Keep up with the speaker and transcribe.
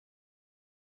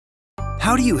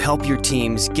How do you help your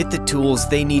teams get the tools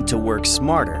they need to work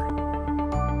smarter?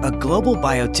 A global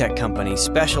biotech company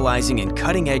specializing in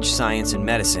cutting-edge science and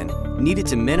medicine needed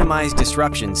to minimize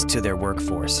disruptions to their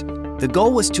workforce. The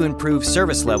goal was to improve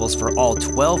service levels for all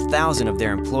 12,000 of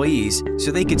their employees so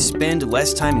they could spend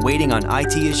less time waiting on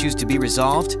IT issues to be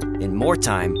resolved and more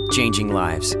time changing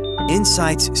lives.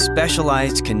 Insight's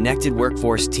specialized connected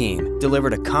workforce team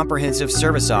delivered a comprehensive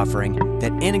service offering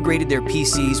that integrated their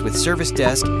PCs with Service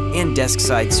Desk and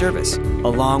desk-side service,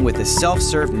 along with a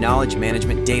self-serve knowledge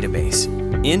management database.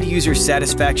 End-user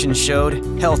satisfaction showed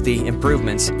healthy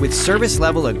improvements, with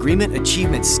service-level agreement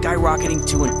achievement skyrocketing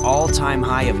to an all-time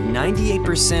high of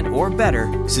 98% or better,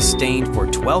 sustained for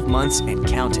 12 months and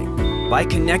counting. By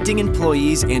connecting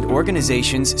employees and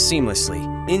organizations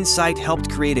seamlessly, Insight helped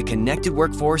create a connected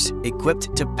workforce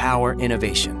equipped to power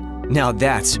innovation. Now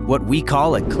that's what we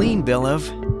call a clean bill of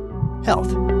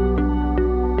health.